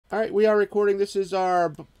All right, we are recording. This is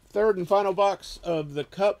our third and final box of the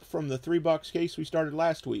Cup from the 3-box case we started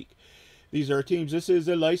last week. These are our teams. This is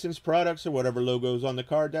the licensed products or whatever logo's on the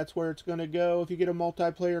card. That's where it's going to go. If you get a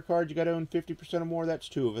multiplayer card, you got to own 50% or more. That's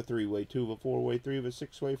 2 of a 3-way, 2 of a 4-way, 3 of a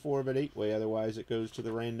 6-way, 4 of an 8-way. Otherwise, it goes to the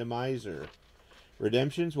randomizer.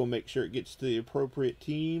 Redemptions, we'll make sure it gets to the appropriate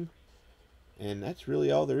team. And that's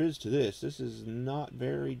really all there is to this. This is not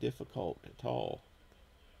very difficult at all.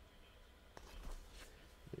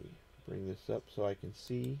 Bring this up so I can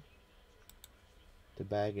see the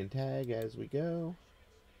bag and tag as we go.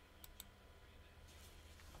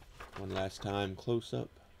 One last time, close up.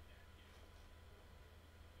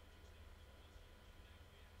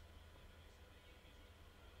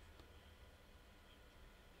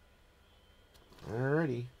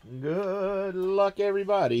 Alrighty. Good luck,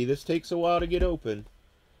 everybody. This takes a while to get open.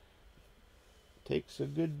 Takes a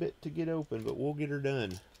good bit to get open, but we'll get her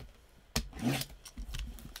done.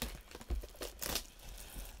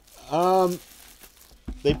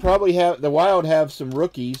 They probably have, the Wild have some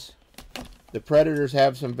rookies. The Predators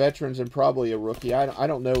have some veterans and probably a rookie. I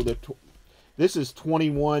don't know. This is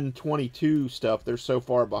 21-22 stuff. They're so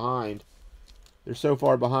far behind. They're so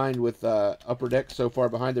far behind with Upper Deck, so far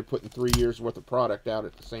behind they're putting 3 years worth of product out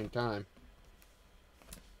at the same time.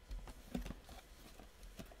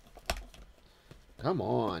 Come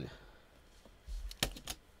on.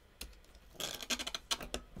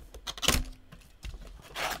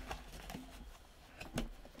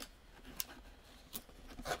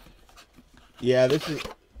 Yeah, this is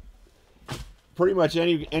pretty much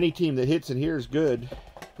any team that hits in here is good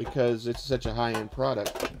because it's such a high-end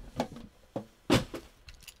product.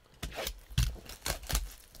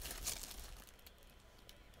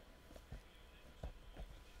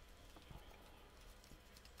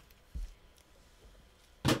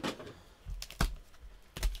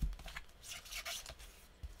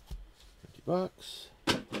 $50.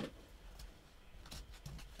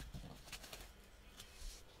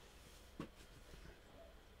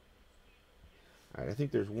 All right, I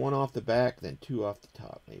think there's one off the back, then 2 off the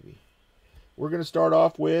top, maybe. We're going to start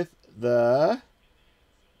off with the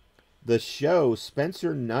show,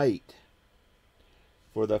 Spencer Knight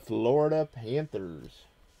for the Florida Panthers.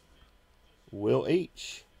 Will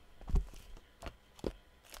H.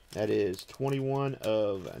 That is 21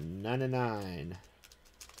 of 99.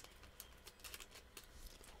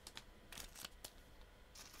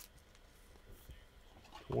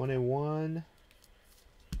 #1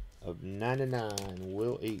 of 99,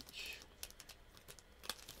 Will H.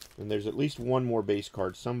 And there's at least one more base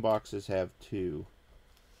card. Some boxes have 2.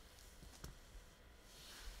 It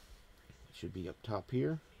should be up top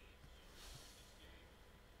here.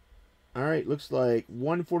 All right, looks like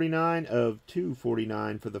 149 of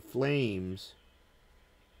 249 for the Flames.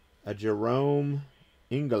 A Jarome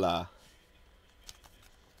Iginla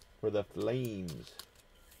for the Flames.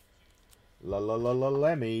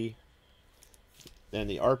 Lemmy. Then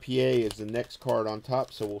the RPA is the next card on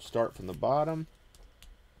top, so we'll start from the bottom.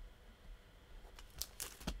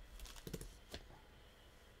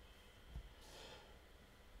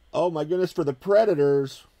 Oh my goodness, for the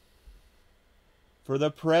Predators. For the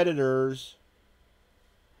Predators.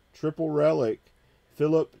 Triple relic.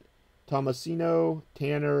 Philip Tomasino,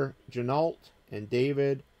 Tanner Jeannot, and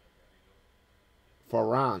David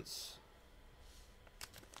Farrance.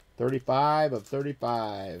 35 of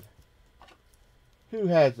 35. Who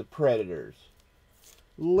has the Predators?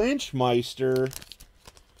 Lynchmeister.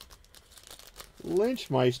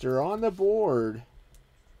 Lynchmeister on the board.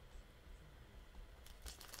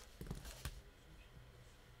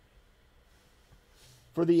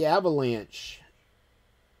 For the Avalanche,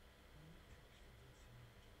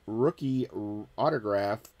 rookie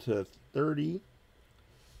autograph to 30.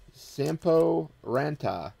 Sampo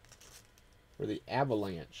Ranta for the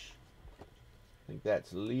Avalanche. I think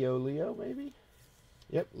that's Leo, maybe?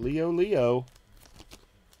 Yep, Leo.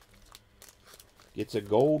 Gets a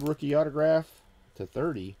gold rookie autograph to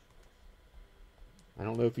 30. I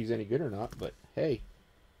don't know if he's any good or not, but hey.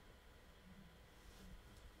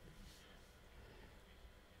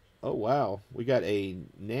 Oh, wow. We got a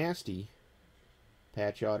nasty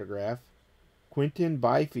patch autograph. Quinton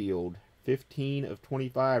Byfield, 15 of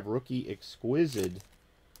 25, rookie exquisite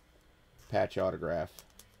patch autograph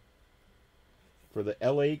for the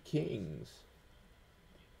LA Kings.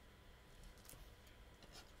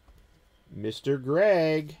 Mr.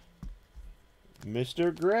 Greg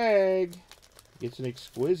gets an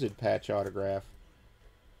exquisite patch autograph.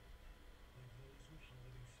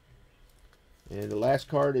 And the last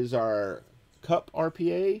card is our Cup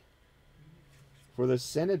RPA for the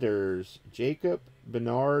Senators, Jacob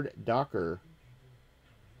Bernard Docker.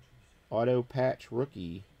 auto patch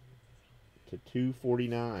rookie to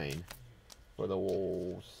 249 for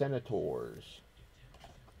the Senators.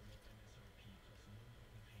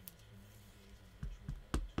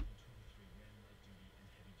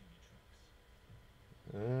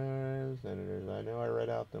 Senators. I know I read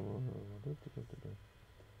out them.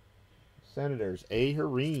 Senators. A.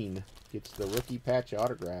 Hareen gets the rookie patch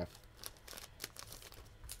autograph.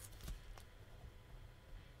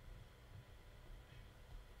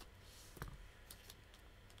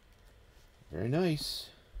 Very nice.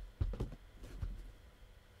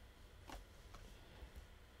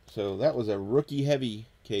 So that was a rookie heavy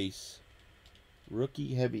case.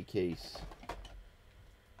 Rookie heavy case.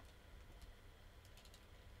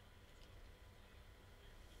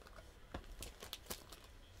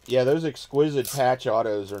 Yeah, those exquisite patch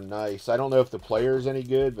autos are nice. I don't know if the player is any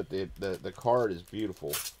good, but the card is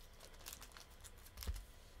beautiful.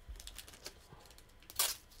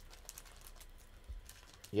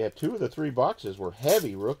 Yeah, 2 of the 3 boxes were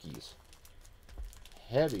heavy rookies.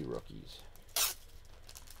 Heavy rookies.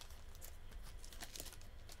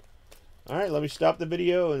 Alright, let me stop the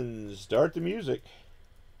video and start the music.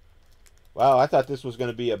 Wow, I thought this was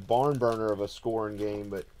going to be a barn burner of a scoring game,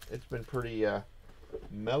 but it's been pretty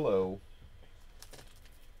mellow.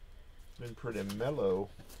 It's been pretty mellow.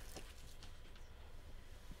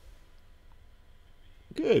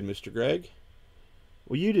 Good, Mr. Greg.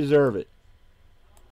 Well, you deserve it.